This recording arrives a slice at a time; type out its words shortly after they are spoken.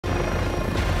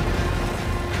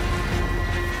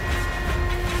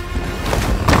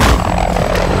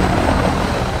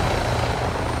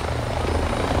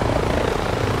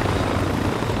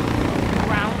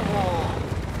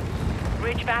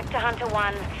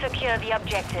1, secure the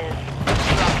objectives.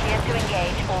 You are clear to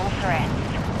engage all threats.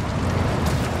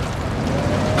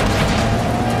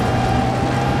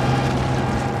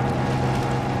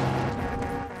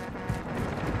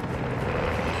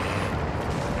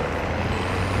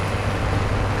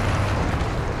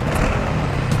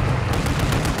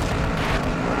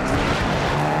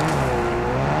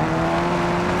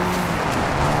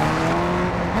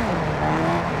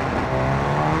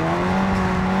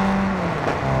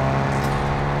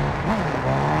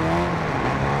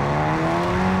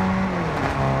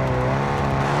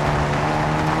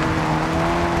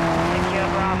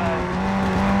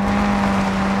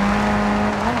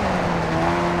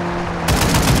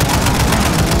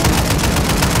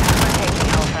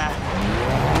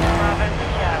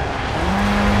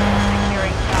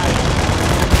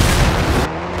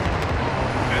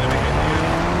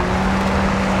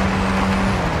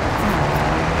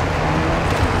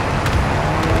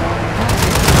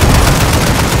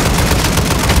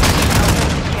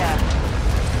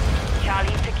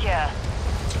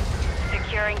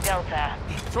 Delta.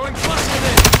 Throwing flash in!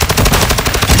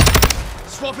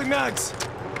 Swapping mags!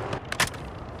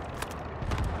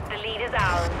 The lead is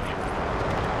ours.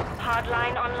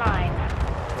 Hardline online.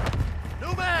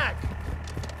 No mag!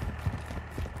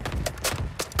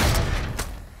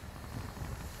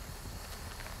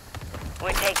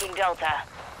 We're taking Delta.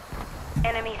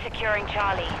 Enemy securing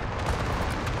Charlie.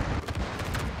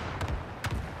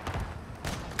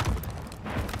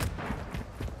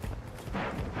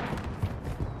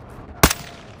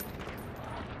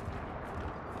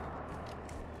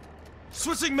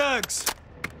 Switching mags!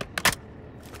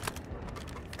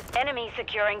 Enemy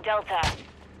securing Delta.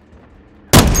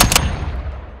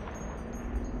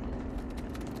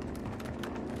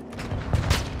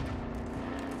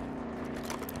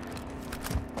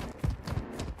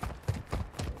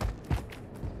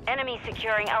 Enemy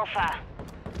securing Alpha.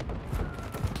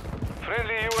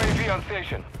 Friendly UAV on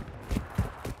station.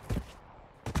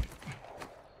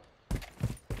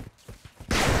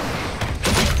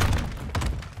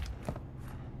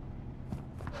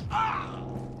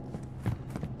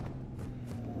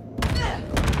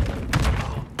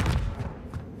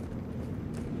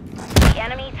 The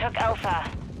enemy took Alpha.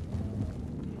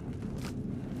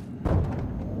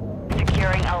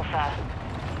 Securing Alpha.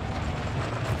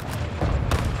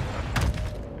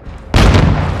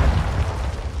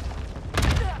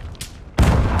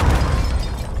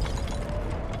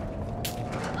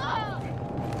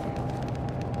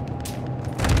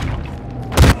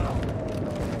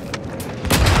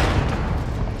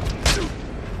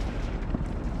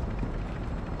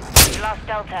 We've lost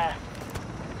Delta.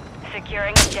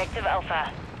 Securing objective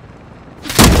Alpha.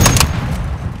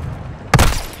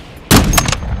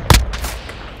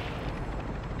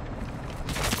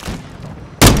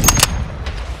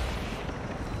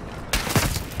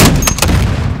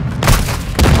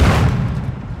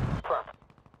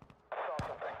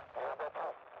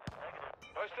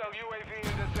 Hostile UAV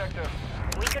in the sector.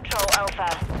 We control Alpha.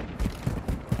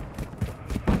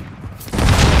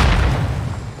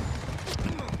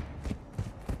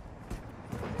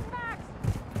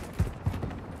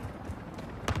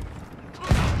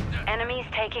 Enemies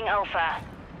taking Alpha.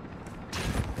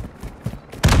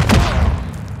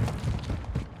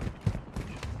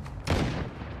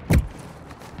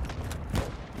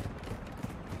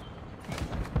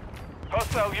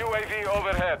 Hostile UAV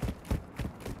overhead.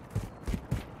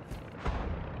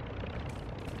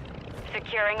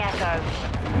 Securing Echo.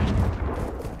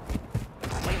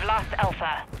 We've lost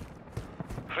Alpha.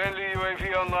 Friendly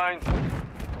UAV online.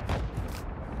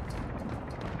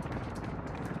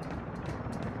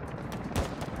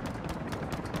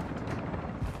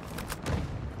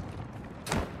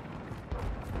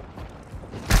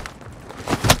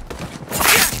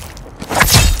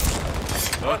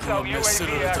 Hostile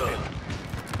UAV active.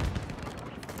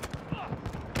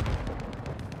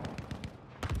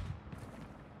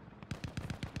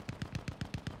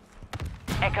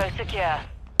 Echo secure.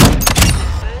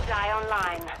 Bullseye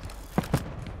online.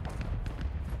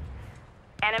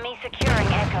 Enemy securing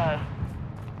Echo.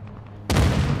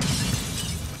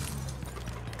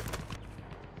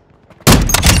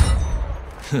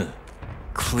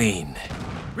 Clean.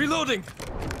 Reloading!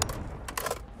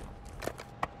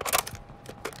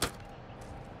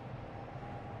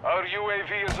 Our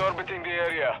UAV is orbiting the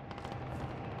area.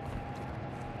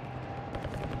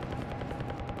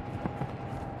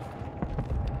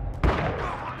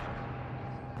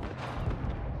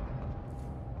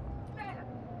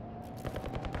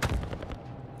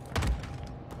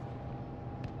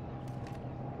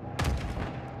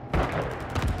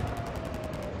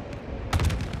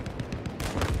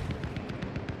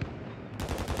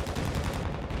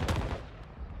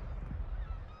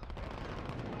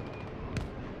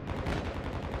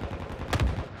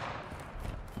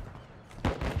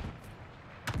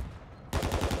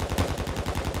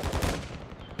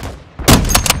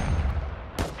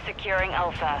 Securing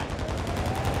Alpha.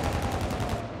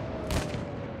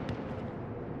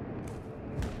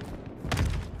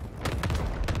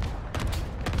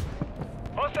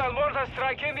 Hostile mortar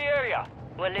strike in the area.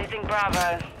 We're losing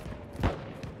Bravo.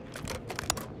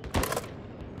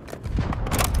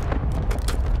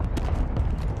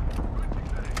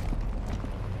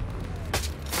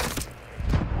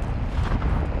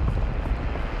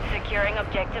 Securing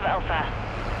objective Alpha.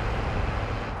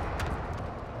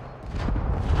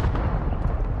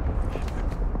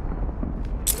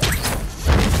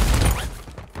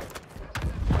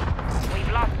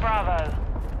 We've lost Bravo.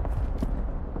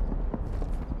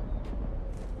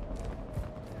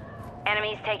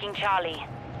 Enemies taking Charlie.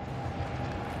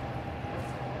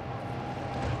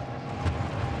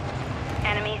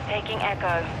 Enemies taking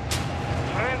Echo.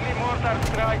 Friendly mortar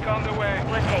strike on the way.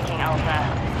 We're taking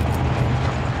Alpha.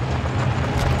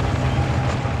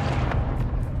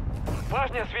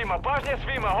 Башня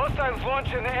Свима. Hostiles launch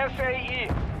an SAE.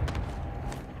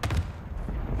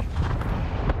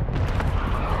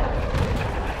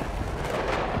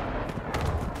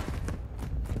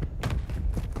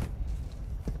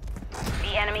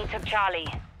 The enemy took Charlie.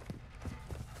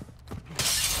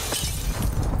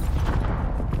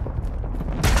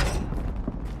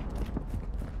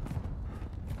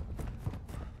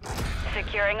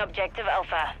 Securing objective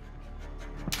Alpha.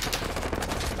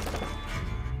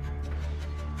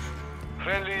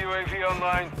 Friendly UAV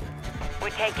online. We're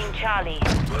taking Charlie.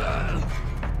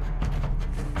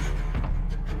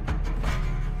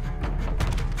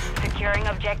 Securing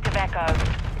objective Echo.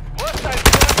 Hostiles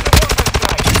launch the mortar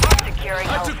strike. Securing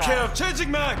I Alpha. took care of changing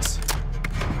mags!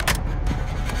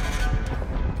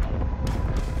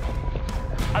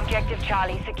 Objective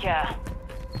Charlie secure.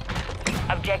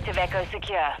 Objective Echo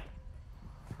secure.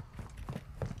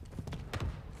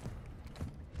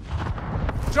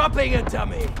 Dropping a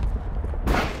dummy!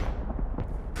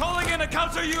 Calling in a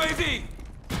counter UAV!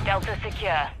 Delta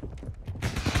secure.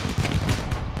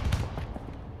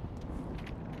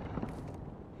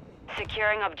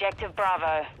 Securing objective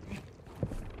Bravo.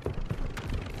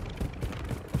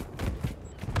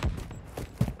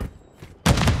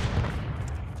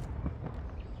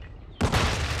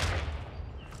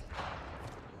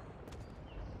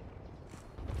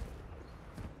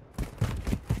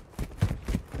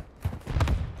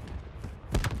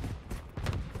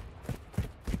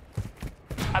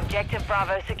 Objective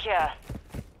Bravo secure.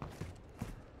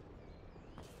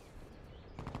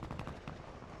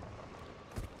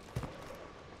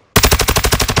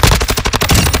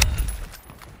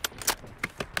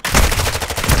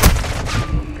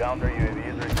 Counter UAV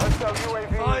is ready. Hostile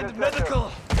UAV Find is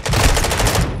medical!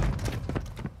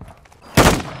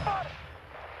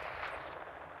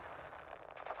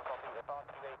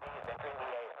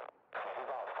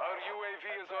 Our UAV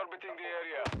is orbiting the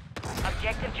area.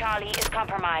 Objective Charlie is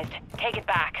compromised. Take it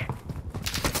back.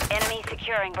 Enemy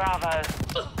securing Bravo.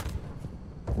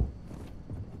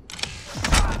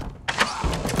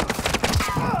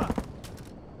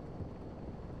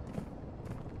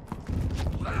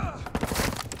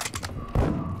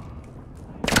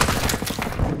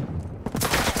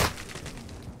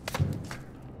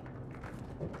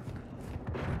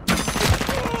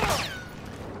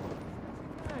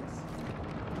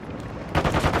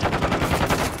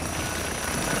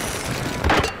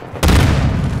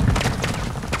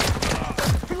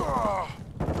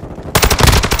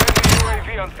 Friendly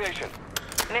UAV on station.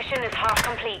 Mission is half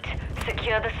complete.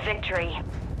 Secure this victory.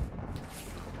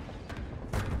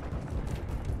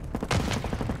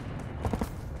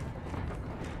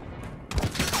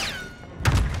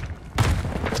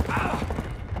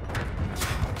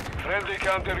 Friendly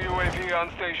counter UAV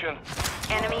on station.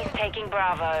 Enemies taking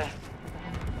Bravo.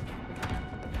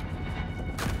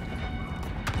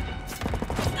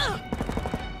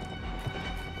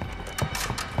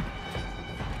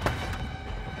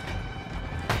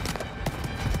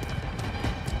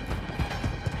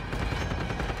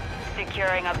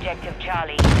 Securing objective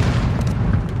Charlie.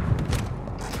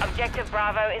 Objective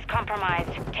Bravo is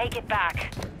compromised. Take it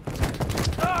back.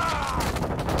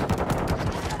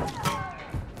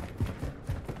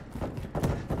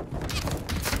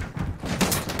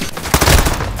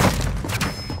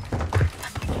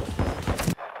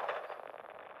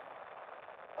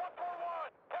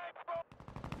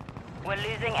 We're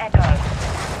losing Echo.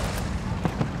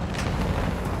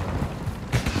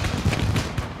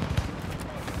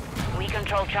 We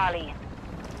control Charlie.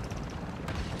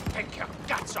 Take your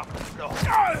guts off the floor!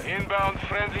 Inbound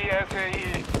friendly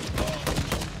SAE.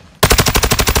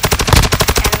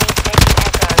 Enemies taking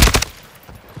Echo.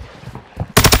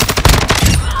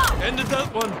 Ended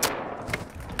that one!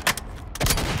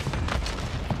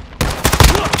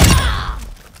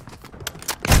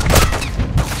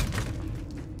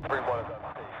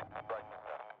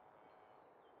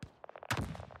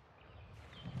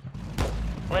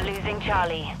 losing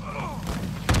Charlie.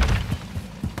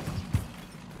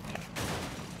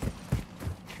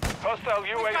 Hostile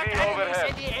UAV overhead.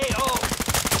 In the AO.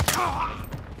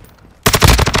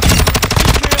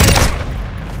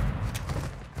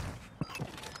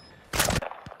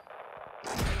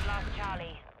 We've lost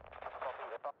Charlie.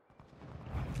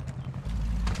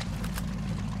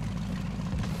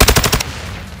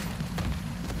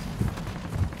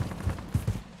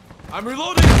 I'm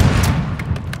reloading.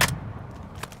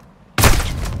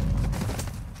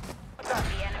 The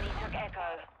enemy took Echo.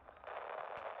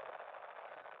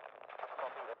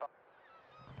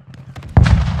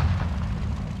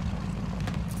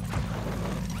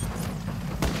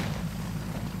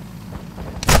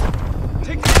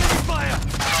 Take the enemy fire.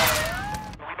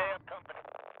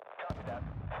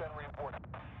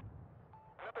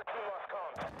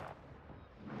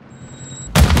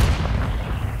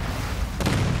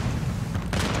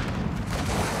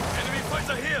 Enemy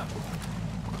fighter here.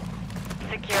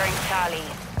 Securing Charlie.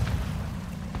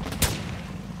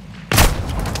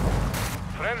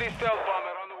 Friendly stealth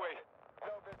bomber on the way.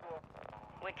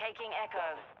 We're taking Echo.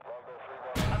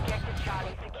 Objective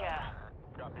Charlie secure.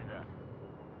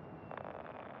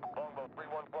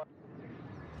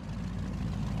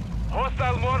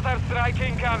 Hostile mortar strike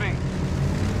incoming.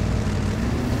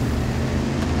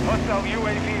 Hostile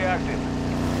UAV active.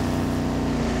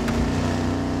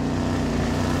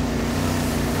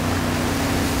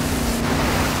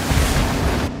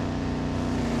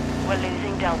 We're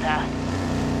losing Delta.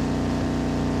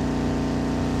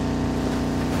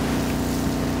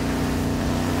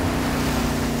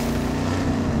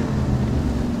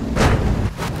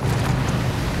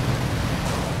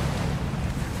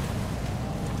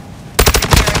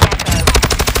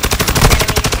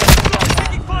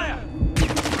 Taking fire.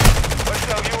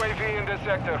 Hostile UAV in this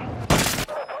sector.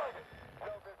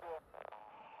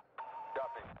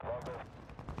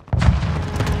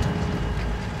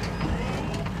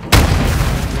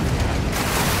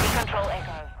 We control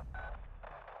Echo.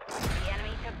 The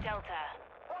enemy took Delta.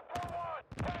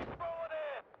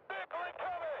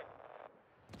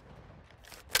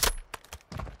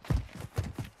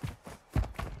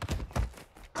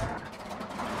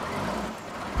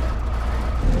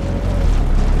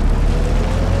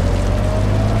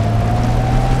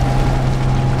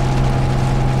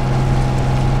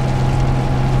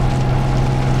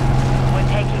 We're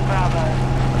taking Bravo.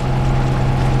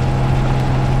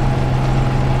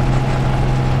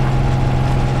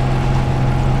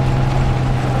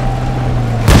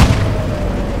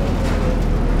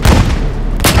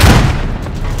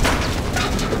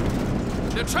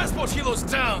 The transport helo's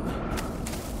down.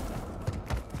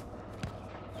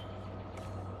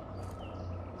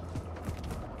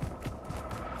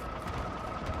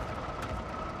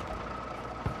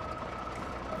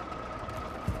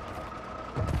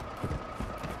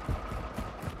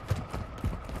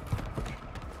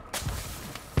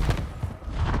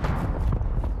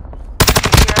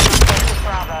 Securing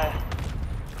Bravo.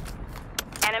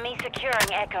 Enemy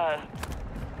securing Echo.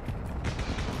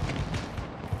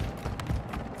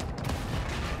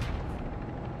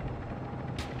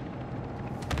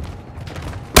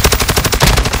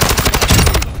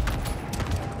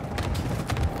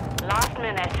 Last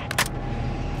minute.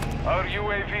 Our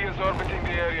UAV is orbiting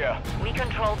the area. We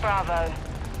control Bravo.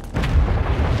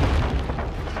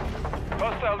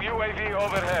 Hostile UAV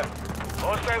overhead.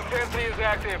 Hostile sentry is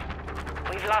active.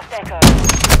 We've lost Echo.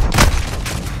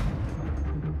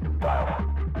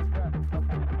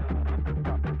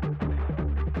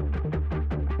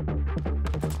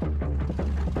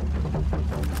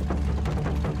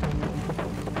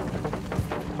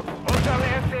 Hostile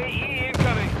SAE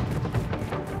incoming.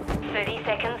 30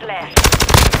 seconds left.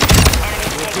 Enemy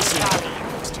taking Charlie.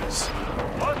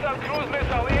 Hostile cruise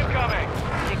missile incoming.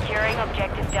 Securing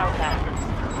objective Delta.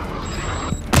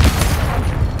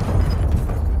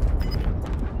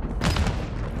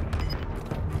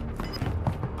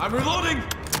 I'm reloading.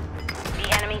 The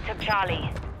enemy took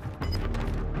Charlie.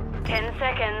 10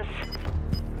 seconds.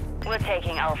 We're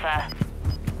taking Alpha.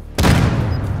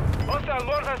 Hostile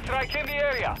mortar strike in the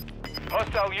area.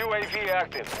 Hostile UAV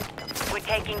active. We're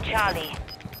taking Charlie.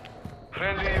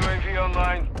 Friendly UAV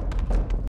online.